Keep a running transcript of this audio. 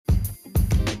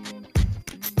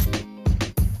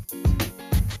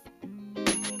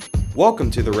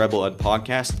Welcome to the Rebel Ed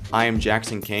Podcast. I am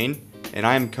Jackson Kane, and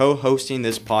I am co-hosting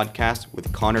this podcast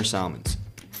with Connor Salmons.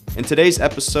 In today's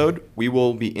episode, we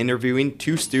will be interviewing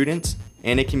 2 students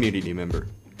and a community member.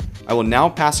 I will now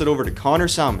pass it over to Connor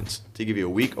Salmons to give you a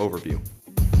week overview.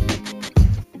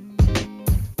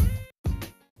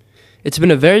 It's been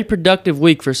a very productive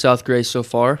week for South Gray so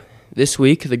far. This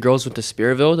week, the girls went to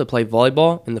Spearville to play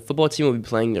volleyball, and the football team will be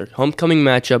playing their homecoming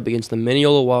matchup against the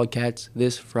Mineola Wildcats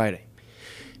this Friday.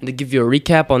 And to give you a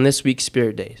recap on this week's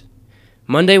Spirit Days.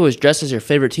 Monday was Dress as Your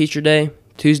Favorite Teacher Day.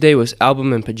 Tuesday was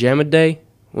Album and Pajama Day.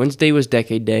 Wednesday was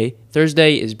Decade Day.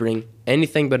 Thursday is Bring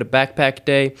Anything But a Backpack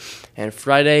Day. And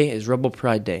Friday is Rebel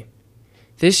Pride Day.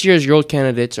 This year's Girl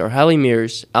candidates are Hallie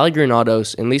Mears, Ali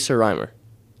Granados, and Lisa Reimer.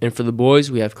 And for the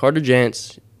boys, we have Carter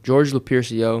Jantz, George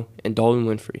Lapiercio, and Dalton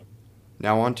Winfrey.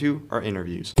 Now on to our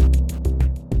interviews.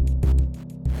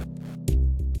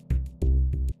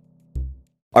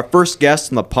 Our first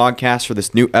guest on the podcast for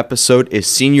this new episode is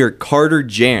senior Carter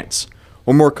Jantz,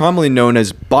 or more commonly known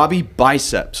as Bobby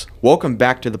Biceps. Welcome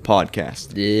back to the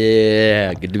podcast.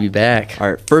 Yeah, good to be back.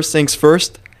 All right, first things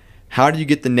first, how did you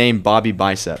get the name Bobby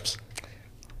Biceps?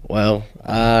 Well,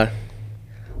 I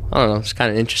don't know. It's kind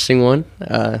of an interesting one.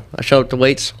 I showed up to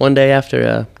weights one day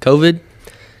after COVID,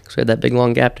 because we had that big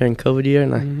long gap during COVID year,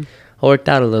 and I worked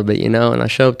out a little bit, and I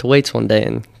showed up to weights one day,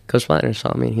 and Coach Flatner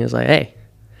saw me, and he was like, "Hey,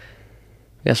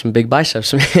 you got some big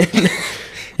biceps, man."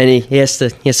 And he has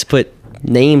to put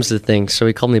names to things, so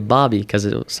he called me Bobby because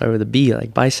it started with a B,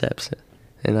 like biceps.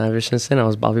 And ever since then, I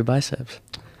was Bobby Biceps.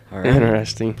 All right.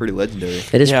 Interesting. Pretty legendary.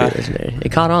 It is pretty legendary.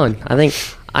 It caught on. I think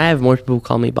I have more people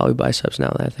call me Bobby Biceps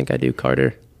now than I think I do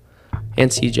Carter.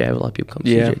 And CJ. I have a lot of people call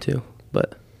me CJ too.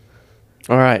 But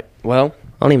All right. Well,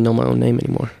 I don't even know my own name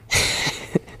anymore.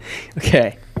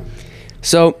 okay.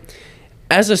 So,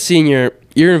 as a senior,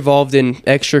 you're involved in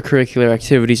extracurricular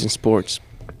activities and sports,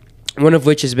 one of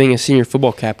which is being a senior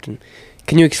football captain.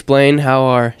 Can you explain how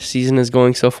our season is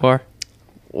going so far?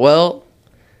 Well,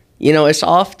 it's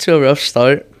off to a rough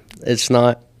start. It's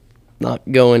not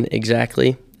going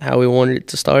exactly how we wanted it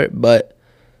to start, but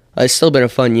it's still been a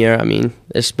fun year. I mean,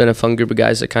 it's been a fun group of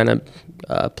guys to kind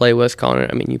of play with. Connor,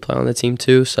 I mean, you play on the team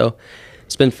too, so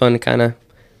it's been fun to kind of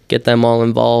get them all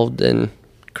involved and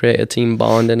create a team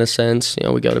bond in a sense.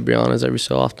 We go to Brianna's every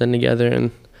so often together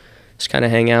and just kind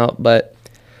of hang out. But,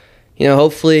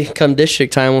 hopefully come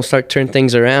district time, we'll start turning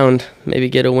things around, maybe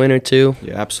get a win or two.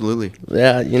 Yeah, absolutely.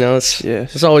 Yeah,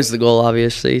 it's always the goal,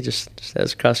 obviously, just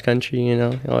as cross country,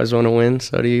 you always want to win.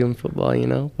 So do you in football,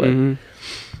 But,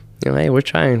 hey, we're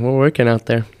trying. We're working out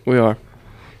there. We are.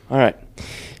 All right.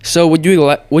 So would you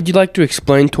like to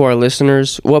explain to our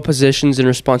listeners what positions and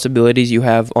responsibilities you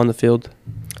have on the field?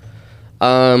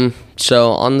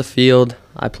 So on the field,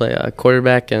 I play a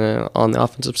quarterback and on the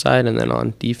offensive side, and then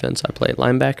on defense, I play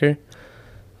linebacker.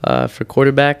 For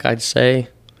quarterback, I'd say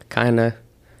kind of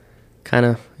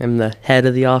am the head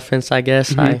of the offense, I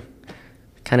guess. I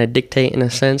kind of dictate in a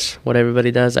sense what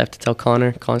everybody does. I have to tell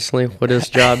Connor constantly what his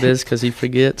job is because he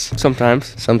forgets.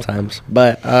 Sometimes.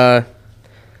 But I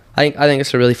think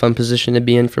it's a really fun position to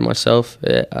be in for myself.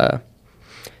 It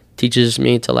teaches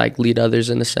me to lead others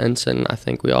in a sense, and I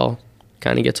think we all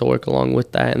kind of get to work along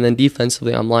with that. And then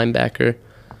defensively, I'm linebacker,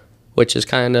 which is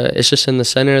it's just in the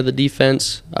center of the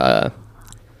defense.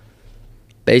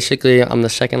 Basically, I'm the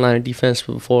second line of defense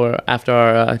after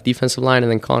our defensive line,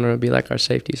 and then Connor would be our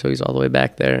safety, so he's all the way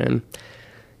back there, and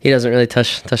he doesn't really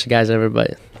touch the guys ever,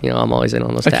 but I'm always in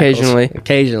on those Occasionally. tackles.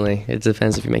 Occasionally. It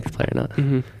depends if you make the play or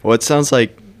not. Well, it sounds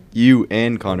like you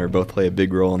and Connor both play a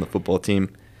big role on the football team.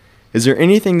 Is there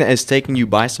anything that has taken you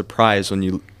by surprise when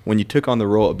you took on the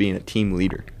role of being a team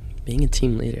leader? Being a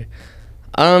team leader.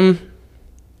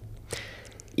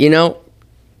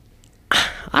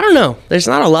 I don't know. There's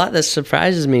not a lot that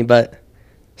surprises me, but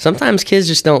sometimes kids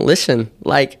just don't listen.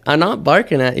 I'm not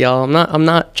barking at y'all. I'm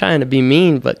not trying to be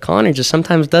mean, but Connor just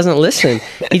sometimes doesn't listen.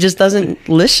 He just doesn't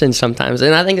listen sometimes.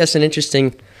 And I think that's an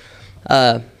interesting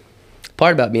part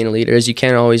about being a leader is you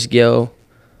can't always go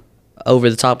over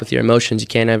the top with your emotions. You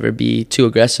can't ever be too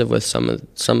aggressive with some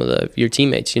of your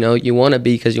teammates. You want to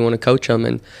be because you want to coach them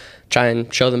and try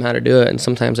and show them how to do it. And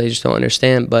sometimes they just don't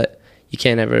understand, but you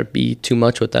can't ever be too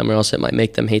much with them or else it might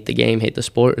make them hate the game, hate the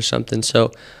sport or something.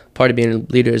 So part of being a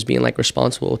leader is being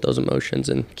responsible with those emotions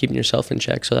and keeping yourself in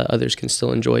check so that others can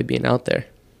still enjoy being out there.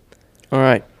 All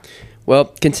right. Well,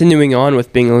 continuing on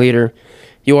with being a leader,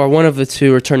 you are one of the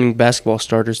 2 returning basketball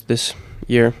starters this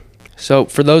year. So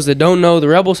for those that don't know, the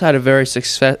Rebels had a very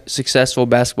successful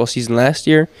basketball season last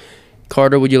year.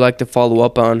 Carter, would you like to follow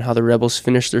up on how the Rebels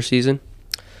finished their season?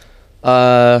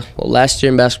 Well, last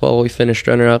year in basketball, we finished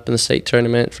runner-up in the state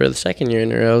tournament for the second year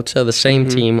in a row to the same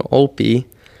team, Opie.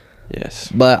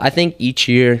 Yes. But I think each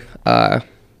year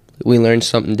we learn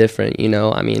something different, you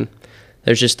know. I mean,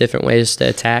 there's just different ways to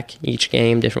attack each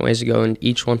game, different ways to go in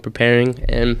each one preparing.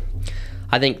 And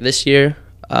I think this year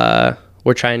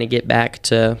we're trying to get back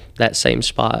to that same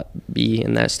spot, be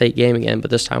in that state game again. But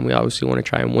this time we obviously want to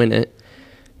try and win it.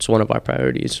 It's one of our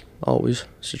priorities always,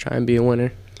 is to try and be a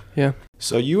winner. Yeah.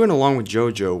 So you and along with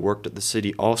JoJo worked at the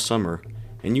city all summer,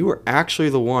 and you were actually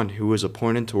the one who was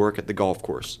appointed to work at the golf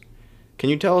course. Can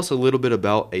you tell us a little bit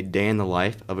about a day in the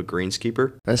life of a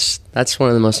greenskeeper? That's one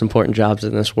of the most important jobs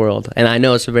in this world. And I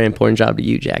know it's a very important job to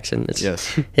you, Jackson.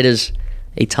 Yes. It is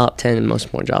a top 10 most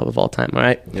important job of all time, all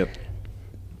right? Yep.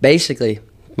 Basically,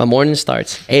 my morning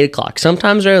starts 8 o'clock,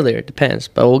 sometimes earlier, it depends.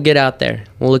 But we'll get out there.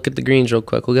 We'll look at the greens real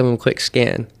quick. We'll give them a quick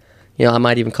scan. You know, I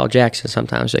might even call Jackson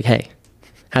sometimes, like, hey,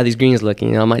 how are these greens looking?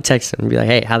 You know, I might text him and be like,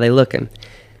 hey, how they looking?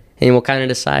 And we'll kind of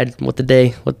decide what the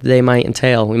day might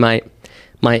entail. We might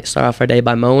start off our day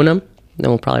by mowing them. Then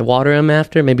we'll probably water them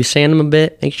after, maybe sand them a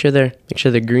bit, make sure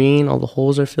they're green, all the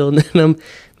holes are filled in them,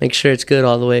 make sure it's good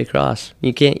all the way across.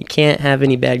 You can't have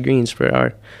any bad greens for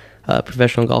our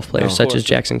professional golf players, such as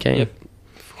Jackson Kane. Yep.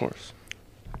 Of course.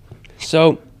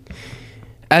 So,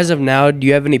 as of now, do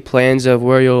you have any plans of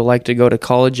where you'll like to go to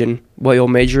college and what you'll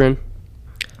major in?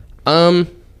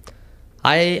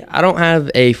 I don't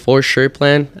have a for sure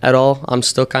plan at all. I'm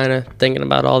still kind of thinking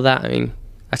about all that. I mean,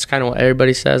 that's kind of what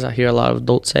everybody says. I hear a lot of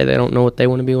adults say they don't know what they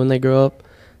want to be when they grow up.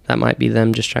 That might be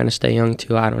them just trying to stay young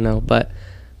too. I don't know. But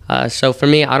so for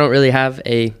me, I don't really have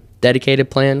a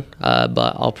dedicated plan,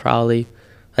 but I'll probably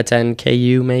attend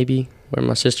KU maybe, where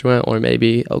my sister went, or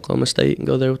maybe Oklahoma State and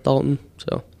go there with Dalton.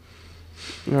 So,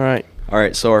 All right. All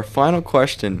right, so our final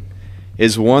question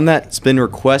is one that's been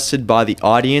requested by the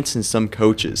audience and some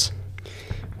coaches.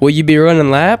 Will you be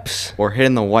running laps? Or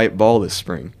hitting the white ball this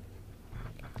spring?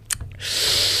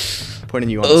 Putting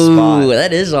you on the ooh, spot.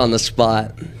 that is on the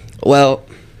spot. Well,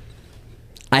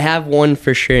 I have one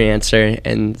for sure answer,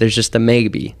 and there's just a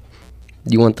maybe.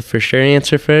 You want the for sure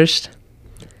answer first?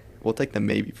 We'll take the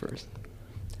maybe first.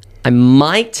 I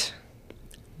might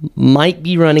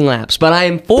be running laps, but I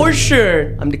am for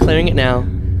sure, I'm declaring it now,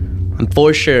 I'm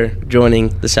for sure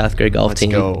joining the South grade golf Let's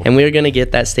team. go. And we're going to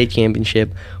get that state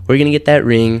championship. We're going to get that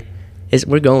ring.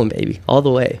 We're going, baby, all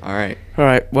the way. All right. All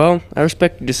right. Well, I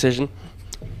respect your decision.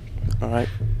 All right.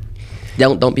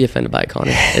 Don't be offended by it,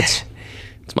 Connor. It's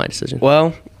my decision.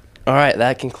 Well, all right.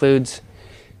 That concludes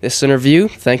this interview.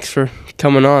 Thanks for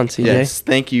coming on, CJ. Yes,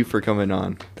 thank you for coming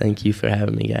on. Thank you for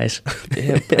having me, guys.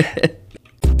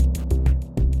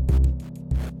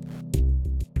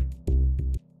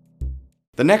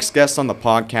 The next guest on the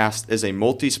podcast is a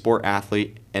multi-sport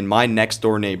athlete and my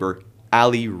next-door neighbor,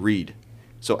 Allie Reed.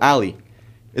 So, Allie,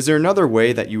 is there another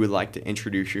way that you would like to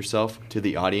introduce yourself to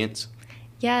the audience?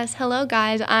 Yes, hello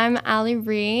guys. I'm Allie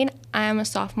Reed. I am a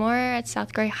sophomore at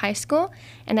South Gray High School,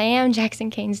 and I am Jackson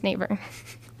Kane's neighbor.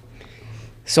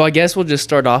 So I guess we'll just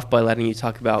start off by letting you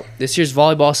talk about this year's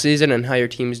volleyball season and how your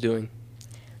team is doing.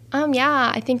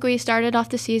 Yeah, I think we started off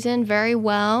the season very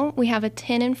well. We have a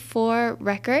 10-4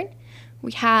 record.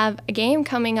 We have a game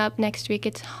coming up next week.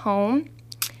 It's home.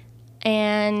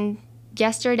 And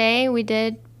yesterday we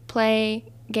did play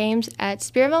games at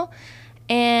Spearville,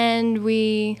 and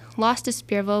we lost to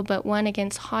Spearville but won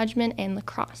against Hodgman and La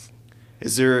Crosse.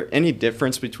 Is there any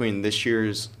difference between this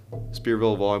year's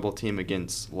Spearville volleyball team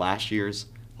against last year's?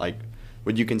 Like,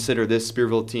 would you consider this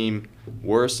Spearville team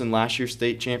worse than last year's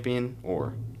state champion,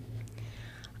 or?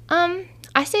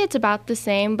 I say it's about the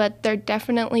same, but they're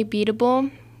definitely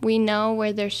beatable. We know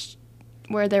where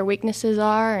their weaknesses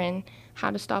are and how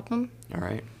to stop them. All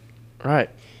right. All right.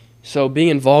 So being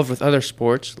involved with other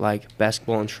sports like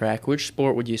basketball and track, which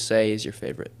sport would you say is your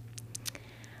favorite?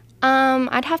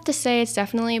 I'd have to say it's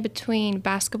definitely between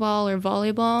basketball or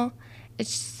volleyball.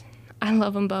 I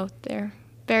love them both. They're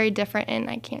very different, and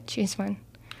I can't choose one.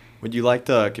 Would you like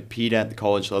to compete at the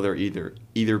college level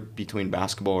either between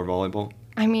basketball or volleyball?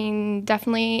 I mean,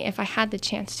 definitely if I had the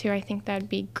chance to, I think that'd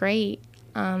be great.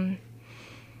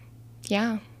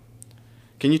 Yeah.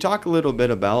 Can you talk a little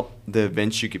bit about the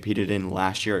events you competed in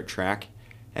last year at track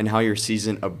and how your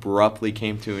season abruptly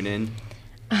came to an end?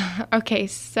 Okay,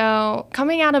 so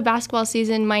coming out of basketball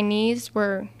season, my knees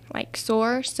were like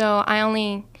sore, so I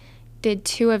only did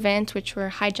 2 events, which were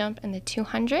high jump and the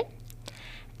 200.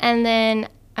 And then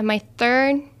at my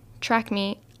third track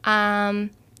meet,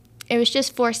 it was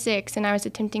just 4.6, and I was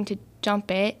attempting to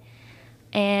jump it.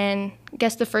 And I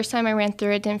guess the first time I ran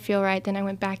through it didn't feel right. Then I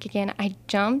went back again. I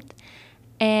jumped,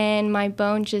 and my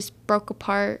bone just broke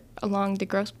apart along the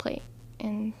growth plate.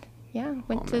 And yeah,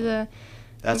 went Oh, to man. the.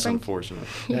 That's Bring- unfortunate.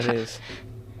 That Yeah. is.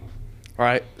 All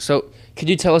right. So, could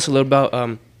you tell us a little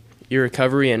about your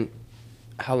recovery and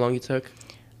how long it took?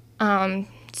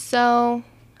 So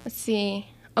let's see.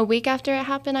 A week after it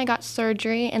happened, I got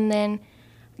surgery, and then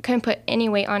I couldn't put any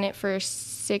weight on it for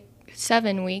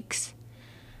 7 weeks,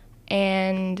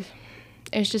 and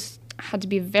it was just I had to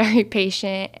be very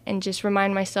patient and just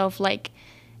remind myself like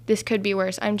this could be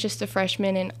worse. I'm just a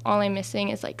freshman, and all I'm missing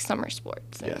is like summer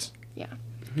sports. And, Yes. Yeah.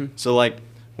 So, like,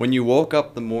 when you woke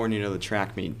up the morning of the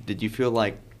track meet, did you feel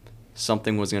like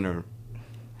something was going to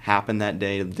happen that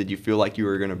day? Did you feel like you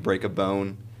were going to break a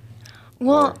bone?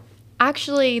 Well, Or-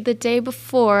 actually, the day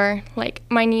before, like,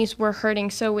 my knees were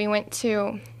hurting, so we went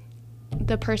to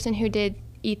the person who did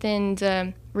Ethan's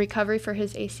recovery for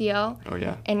his ACL, Oh,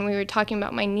 yeah. and we were talking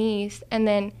about my knees, and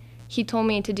then he told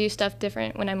me to do stuff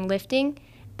different when I'm lifting,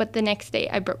 but the next day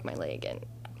I broke my leg, and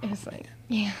it was like,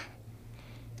 yeah,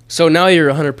 So now you're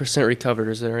 100% recovered.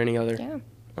 Is there any other? yeah.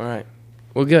 All right.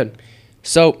 Well, good.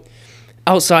 So,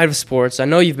 outside of sports, I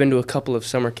know you've been to a couple of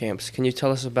summer camps. Can you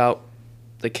tell us about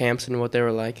the camps and what they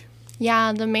were like?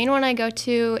 Yeah, the main one I go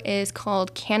to is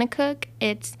called Kanakuk.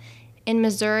 It's in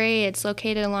Missouri. It's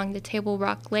located along the Table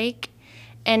Rock Lake,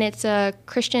 and it's a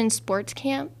Christian sports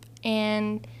camp.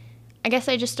 And I guess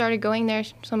I just started going there.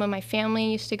 Some of my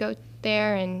family used to go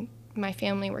there, and my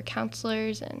family were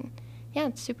counselors, and yeah,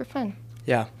 it's super fun.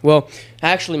 Yeah. Well,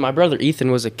 actually, my brother Ethan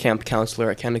was a camp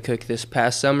counselor at Kanakuk this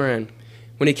past summer, and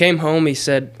when he came home, he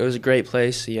said it was a great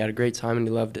place. He had a great time, and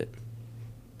he loved it.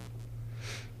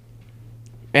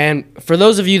 And for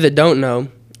those of you that don't know,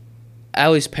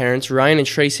 Allie's parents, Ryan and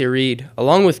Tracy Reed,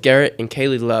 along with Garrett and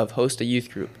Kaylee Love, host a youth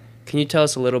group. Can you tell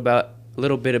us a little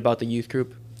bit about the youth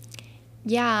group?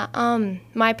 Yeah,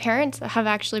 my parents have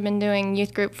actually been doing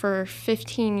youth group for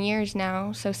 15 years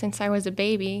now, so since I was a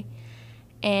baby.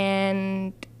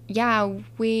 And yeah,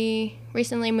 we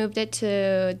recently moved it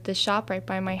to the shop right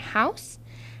by my house,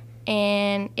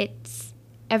 and it's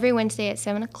every Wednesday at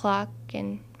 7 o'clock,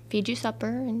 and feed you supper,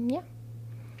 and yeah.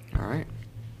 All right.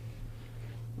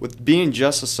 With being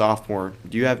just a sophomore,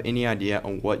 do you have any idea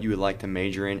on what you would like to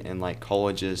major in like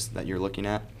colleges that you're looking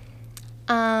at?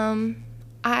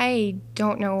 I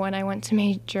don't know what I want to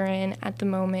major in at the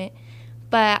moment,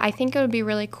 but I think it would be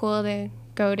really cool to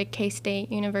go to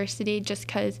K-State University just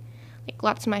because like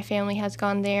lots of my family has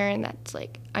gone there, and that's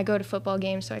like I go to football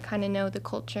games, so I kind of know the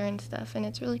culture and stuff, and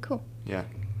it's really cool. Yeah.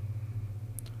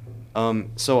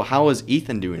 So how is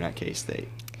Ethan doing at K-State?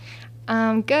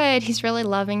 Good. He's really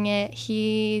loving it.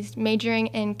 He's majoring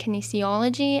in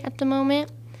kinesiology at the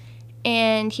moment,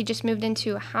 and he just moved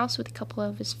into a house with a couple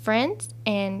of his friends,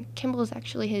 and Kimball is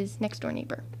actually his next door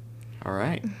neighbor. All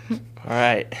right. All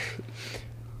right.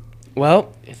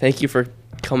 Well, thank you for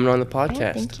coming on the podcast.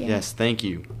 Yeah, thank you. Yes, thank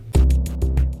you.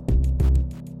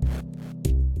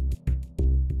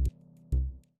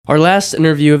 Our last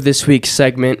interview of this week's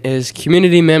segment is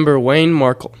community member Wayne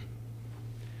Markle.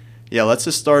 Yeah, let's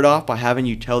just start off by having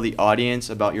you tell the audience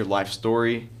about your life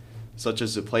story, such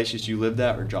as the places you lived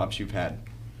at or jobs you've had.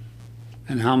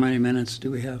 And how many minutes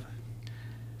do we have?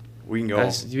 We can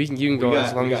go. You can go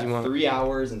as long as you want. 3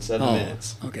 hours and 7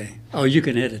 minutes. Okay. Oh, you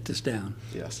can edit this down.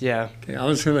 Yes. Yeah. Okay. I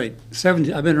was really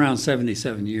 70. I've been around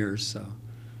 77 years, so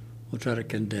we'll try to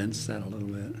condense that a little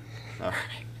bit. All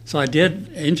right. So I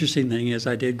did. Interesting thing is,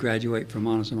 I did graduate from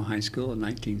Montezuma High School in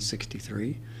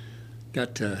 1963.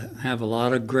 Got to have a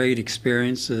lot of great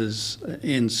experiences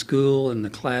in school, in the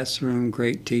classroom.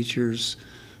 Great teachers.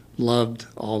 Loved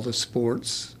all the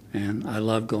sports, and I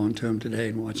love going to them today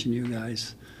and watching you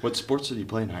guys. What sports did you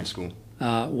play in high school?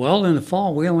 Well, in the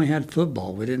fall, we only had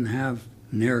football. We didn't have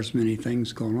near as many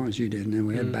things going on as you did. And then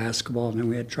we had basketball, and then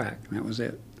we had track, and that was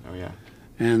it. Oh, yeah.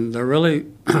 And the really,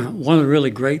 one of the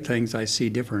really great things I see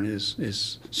different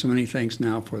is so many things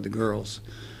now for the girls.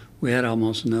 We had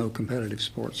almost no competitive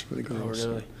sports for the girls. Oh,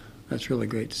 really? So that's really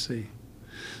great to see.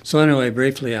 So anyway,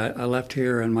 briefly, I left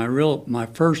here, and my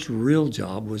first real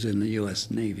job was in the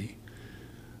U.S. Navy.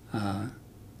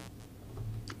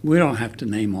 We don't have to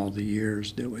name all the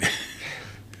years, do we?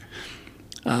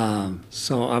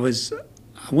 So I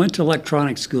went to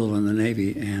electronics school in the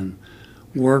Navy and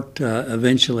worked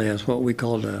eventually as what we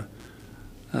called a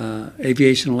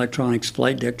aviation electronics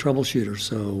flight deck troubleshooter.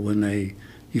 So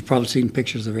you've probably seen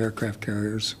pictures of aircraft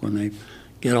carriers when they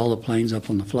get all the planes up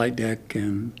on the flight deck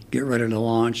and get ready to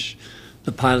launch.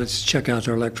 The pilots check out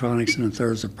their electronics, and if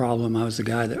there's a problem, I was the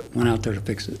guy that went out there to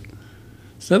fix it.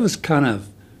 So that was kind of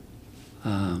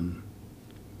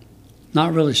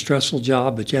not really stressful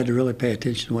job, but you had to really pay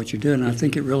attention to what you're doing. And I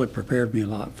think it really prepared me a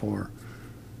lot for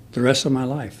the rest of my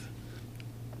life.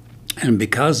 And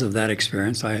because of that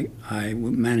experience, I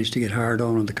managed to get hired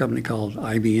on with a company called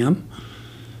IBM.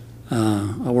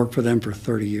 I worked for them for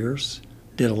 30 years,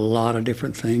 did a lot of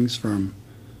different things from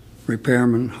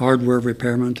repairman, hardware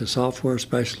repairman, to software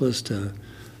specialist, to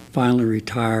finally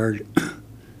retired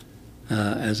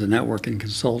as a networking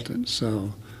consultant.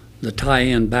 So the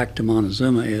tie-in back to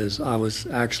Montezuma is I was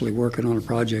actually working on a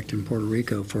project in Puerto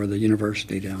Rico for the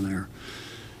university down there.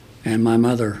 And my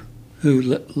mother, who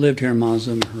lived here in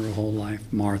Montezuma her whole life,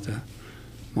 Martha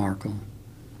Markle,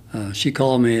 she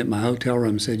called me at my hotel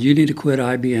room and said, "You need to quit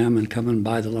IBM and come and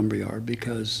buy the lumberyard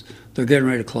because they're getting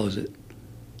ready to close it."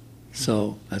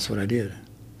 So that's what I did,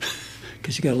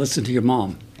 because you got to listen to your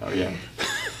mom. Oh, yeah.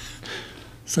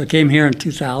 So I came here in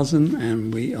 2000,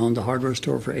 and we owned a hardware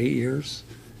store for 8 years,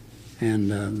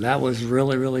 and that was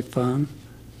really, really fun.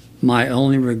 My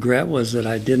only regret was that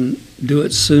I didn't do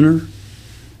it sooner.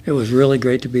 It was really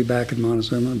great to be back in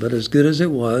Montezuma, but as good as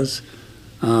it was,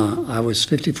 I was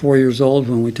 54 years old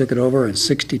when we took it over, and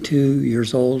 62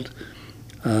 years old.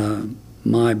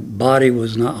 My body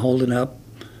was not holding up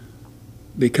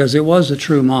because it was a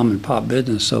true mom and pop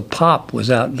business. So Pop was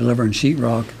out delivering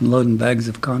sheetrock and loading bags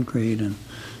of concrete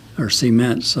or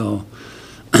cement. So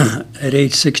at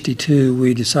age 62,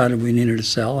 we decided we needed to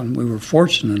sell, and we were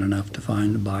fortunate enough to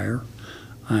find a buyer.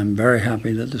 I'm very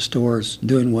happy that the store is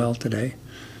doing well today.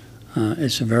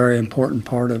 It's a very important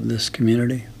part of this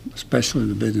community, especially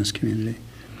the business community.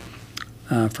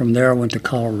 From there, I went to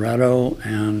Colorado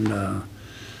and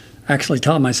actually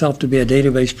taught myself to be a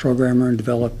database programmer and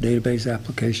developed database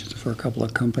applications for a couple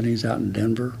of companies out in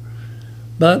Denver.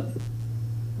 But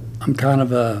I'm kind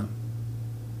of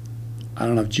I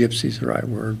don't know if gypsy's the right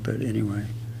word, but anyway.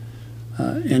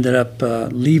 Ended up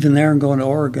leaving there and going to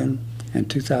Oregon. In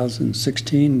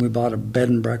 2016, we bought a bed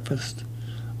and breakfast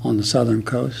on the southern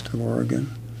coast of Oregon.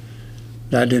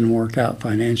 That didn't work out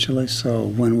financially, so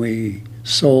when we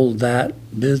sold that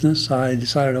business, I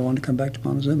decided I wanted to come back to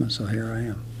Montezuma, so here I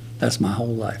am. That's my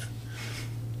whole life.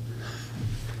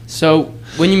 So,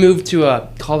 when you moved to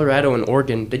Colorado and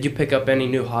Oregon, did you pick up any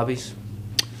new hobbies?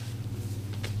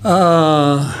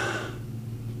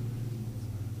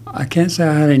 I can't say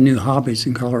I had any new hobbies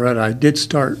in Colorado. I did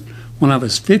start, when I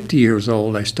was 50 years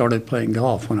old, I started playing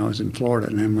golf when I was in Florida.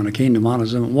 And then when I came to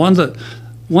Montezuma, one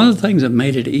of the things that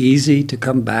made it easy to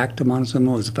come back to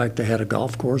Montezuma was the fact they had a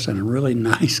golf course, and a really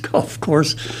nice golf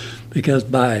course, because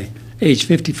by age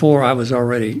 54, I was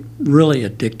already really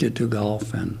addicted to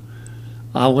golf, and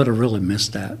I would have really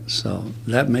missed that. So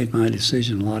that made my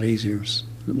decision a lot easier.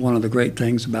 One of the great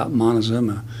things about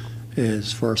Montezuma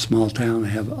is for a small town, they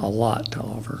have a lot to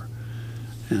offer.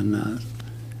 And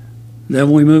then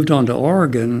when we moved on to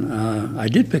Oregon, I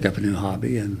did pick up a new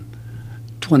hobby. In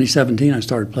 2017, I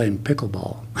started playing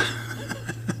pickleball.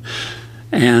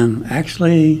 And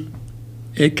actually,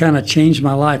 it kind of changed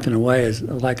my life in a way. It's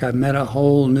like I met a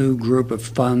whole new group of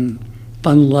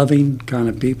fun-loving kind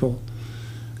of people,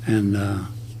 and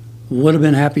would have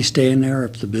been happy staying there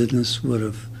if the business would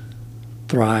have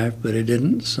thrived, but it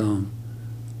didn't. So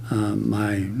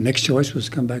my next choice was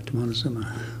to come back to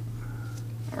Montezuma.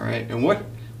 All right. And what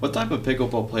type of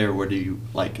pickleball player would you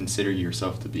consider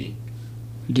yourself to be?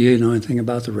 Do you know anything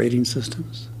about the rating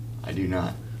systems? I do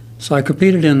not. So I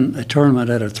competed in a tournament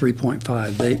at a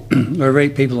 3.5. They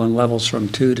rate people in levels from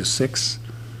 2 to 6.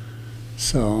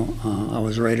 So I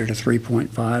was rated a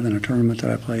 3.5 in a tournament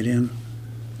that I played in.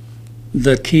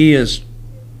 The key is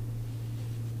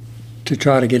to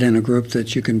try to get in a group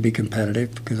that you can be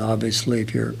competitive, because obviously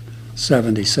if you're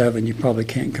 77, you probably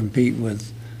can't compete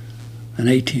with an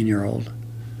 18-year-old.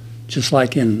 Just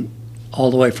like in all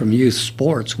the way from youth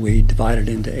sports, we divided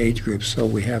into age groups so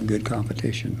we have good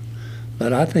competition.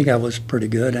 But I think I was pretty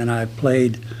good, and I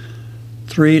played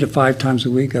 3 to 5 times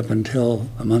a week up until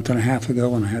a month and a half ago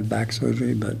when I had back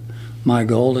surgery. But my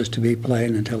goal is to be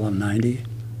playing until I'm 90.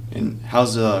 And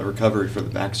how's the recovery for the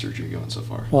back surgery going so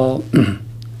far? Well,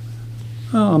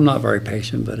 I'm not very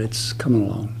patient, but it's coming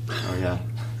along. Oh, yeah.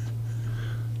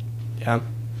 Yeah.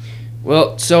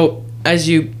 Well, so as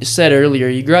you said earlier,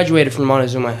 you graduated from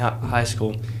Montezuma High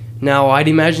School. Now, I'd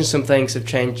imagine some things have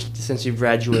changed since you've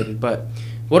graduated, but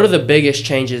what are the biggest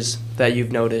changes that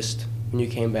you've noticed when you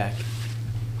came back?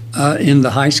 In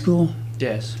the high school?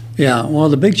 Yes. Yeah, well,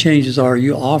 the big changes are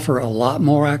you offer a lot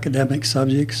more academic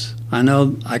subjects. I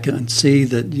know I can see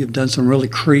that you've done some really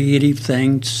creative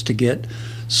things to get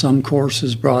some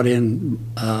courses brought in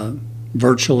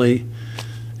virtually,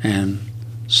 and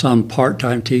some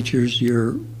part-time teachers.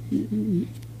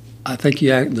 I think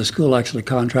the school actually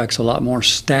contracts a lot more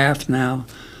staff now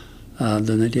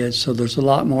than they did. So there's a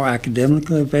lot more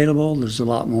academically available. There's a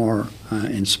lot more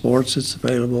in sports that's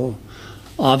available.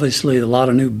 Obviously, a lot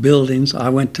of new buildings. I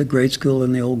went to grade school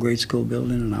in the old grade school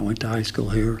building, and I went to high school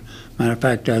here. Matter of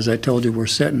fact, as I told you, we're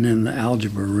sitting in the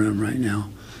algebra room right now.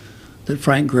 That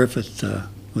Frank Griffith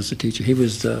was the teacher. He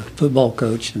was the football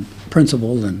coach and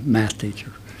principal and math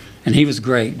teacher. And he was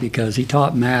great because he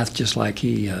taught math just like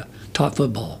he taught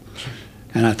football.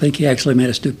 And I think he actually made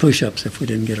us do push-ups if we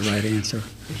didn't get a right answer.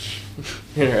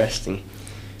 Interesting.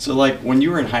 So, like, when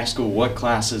you were in high school, what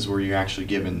classes were you actually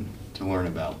given to learn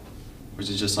about? Was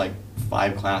it just like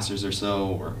 5 classes or so,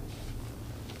 or?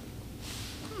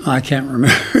 I can't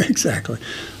remember exactly.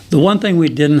 The one thing we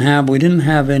didn't have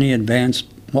any advanced,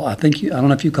 well, I don't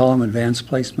know if you call them advanced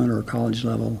placement or college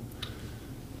level.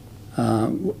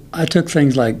 I took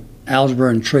things like algebra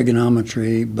and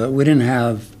trigonometry, but we didn't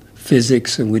have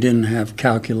physics and we didn't have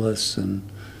calculus and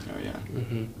Oh, yeah.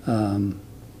 Mm-hmm.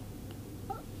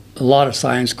 A lot of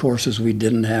science courses we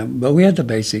didn't have, but we had the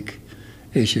basic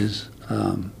issues.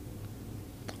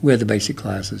 We had the basic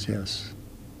classes, yes.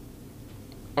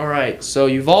 All right. So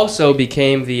you've also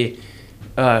became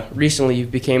recently you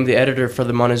became the editor for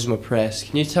the Montezuma Press.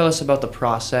 Can you tell us about the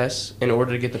process in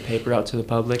order to get the paper out to the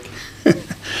public?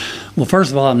 Well,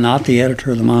 first of all, I'm not the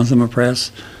editor of the Montezuma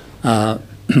Press.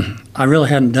 I really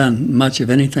hadn't done much of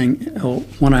anything.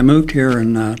 When I moved here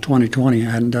in 2020, I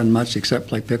hadn't done much except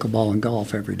play pickleball and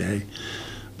golf every day.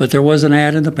 But there was an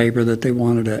ad in the paper that they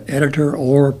wanted an editor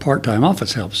or part-time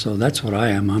office help, so that's what I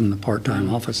am. I'm the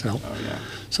part-time office help. Oh, yeah.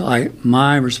 So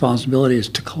my responsibility is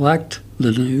to collect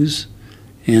the news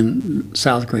in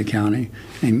South Gray County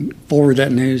and forward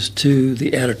that news to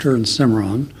the editor in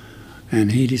Cimarron,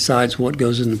 and he decides what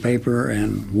goes in the paper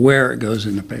and where it goes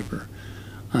in the paper.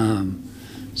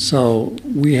 So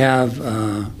we have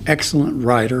an excellent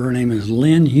writer. Her name is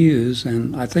Lynn Hughes,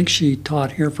 and I think she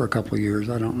taught here for a couple of years.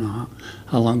 I don't know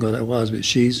how long ago that was, but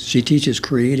she teaches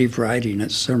creative writing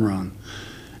at Cimarron.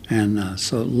 And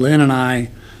so Lynn and I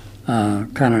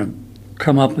kind of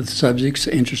come up with subjects,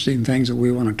 interesting things that we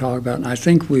want to talk about. And I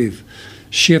think we've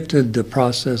shifted the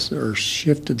process or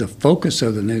shifted the focus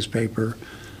of the newspaper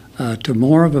to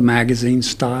more of a magazine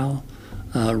style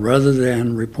rather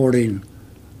than reporting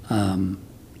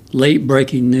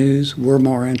late-breaking news. We're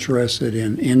more interested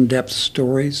in in-depth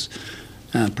stories,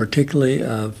 particularly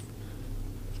of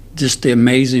just the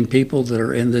amazing people that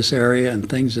are in this area and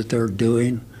things that they're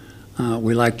doing.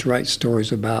 We like to write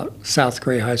stories about South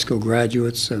Gray High School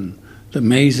graduates and the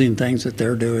amazing things that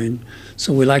they're doing.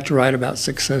 So we like to write about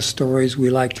success stories. We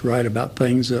like to write about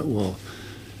things that will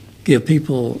give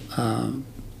people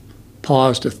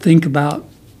pause to think about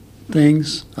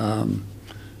things.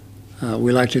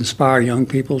 We like to inspire young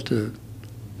people to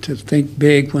think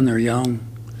big when they're young.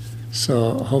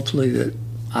 So hopefully that,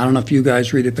 I don't know if you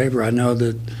guys read the paper, I know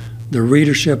that the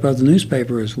readership of the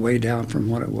newspaper is way down from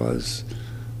what it was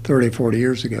 30, 40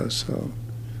 years ago. So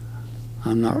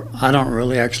I don't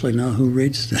really actually know who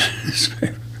reads the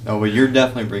newspaper. Oh, well, you're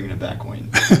definitely bringing it back,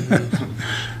 Wayne.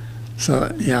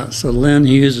 So yeah, so Lynn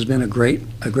Hughes has been a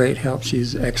great help.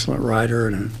 She's an excellent writer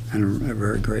and a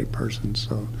very great person.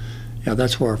 So yeah,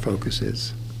 that's where our focus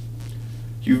is.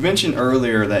 You mentioned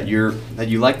earlier that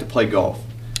you like to play golf.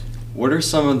 What are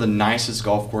some of the nicest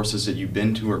golf courses that you've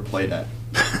been to or played at?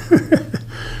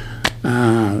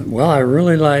 Well, I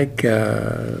really like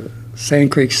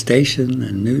Sand Creek Station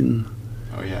in Newton.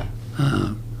 Oh, yeah.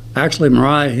 Actually,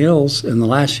 Mariah Hills, in the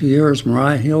last few years,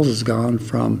 Mariah Hills has gone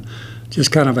from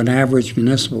just kind of an average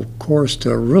municipal course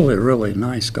to a really, really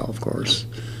nice golf course.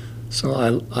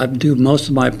 So I do most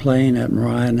of my playing at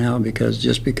Mariah now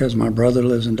because my brother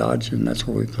lives in Dodge, and that's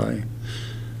where we play.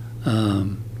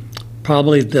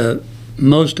 Probably the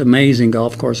most amazing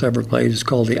golf course I ever played is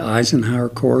called the Eisenhower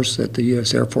course at the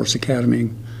U.S. Air Force Academy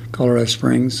in Colorado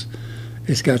Springs.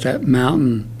 It's got that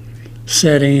mountain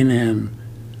setting, and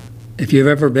if you've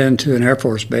ever been to an Air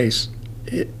Force base,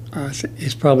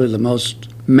 it's probably the most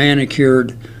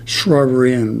manicured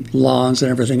shrubbery and lawns and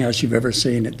everything else you've ever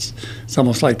seen. It's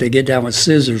almost like they get down with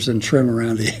scissors and trim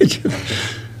around the edge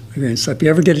of it. So if you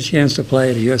ever get a chance to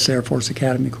play at a U.S. Air Force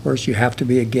Academy course, you have to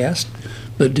be a guest,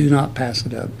 but do not pass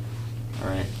it up. All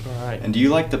right. All right. And do you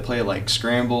like to play like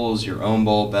scrambles, your own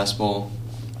ball, best ball?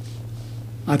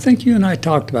 I think you and I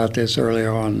talked about this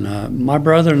earlier on. My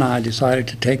brother and I decided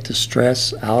to take the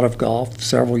stress out of golf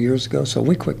several years ago, so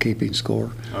we quit keeping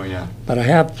score. Oh, yeah. But I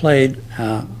have played.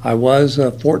 I was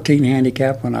a 14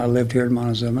 handicap when I lived here in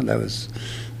Montezuma. That was,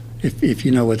 if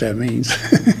you know what that means.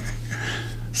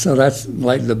 So that's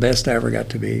like the best I ever got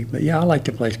to be. But yeah, I like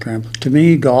to play scramble. To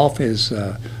me, golf is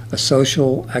a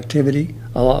social activity,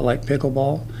 a lot like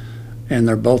pickleball. And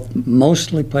they're both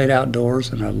mostly played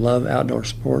outdoors, and I love outdoor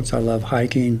sports. I love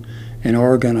hiking in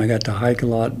Oregon, I got to hike a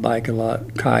lot, bike a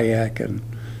lot, kayak, and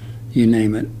you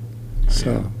name it.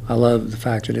 So I love the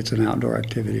fact that it's an outdoor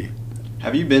activity.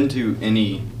 Have you been to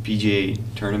any PGA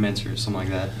tournaments or something like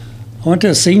that? I went to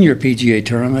a senior PGA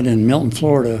tournament in Milton,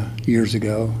 Florida years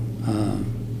ago.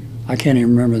 I can't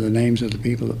even remember the names of the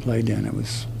people that played in. It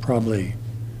was probably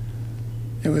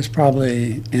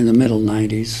in the middle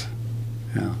 90s.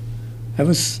 Yeah. It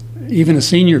was, even a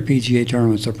senior PGA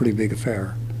tournament's a pretty big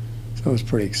affair. So it was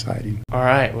pretty exciting. All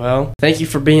right. Well, thank you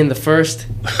for being the first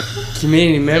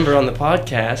community member on the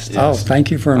podcast. Oh,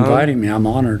 thank you for inviting me. I'm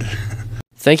honored.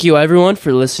 Thank you, everyone,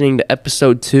 for listening to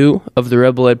episode 2 of the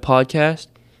Rebel Ed podcast.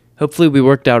 Hopefully, we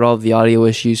worked out all of the audio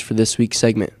issues for this week's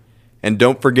segment. And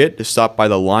don't forget to stop by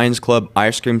the Lions Club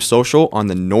Ice Cream Social on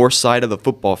the north side of the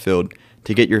football field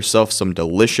to get yourself some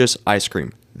delicious ice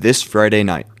cream this Friday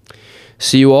night.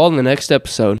 See you all in the next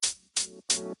episode.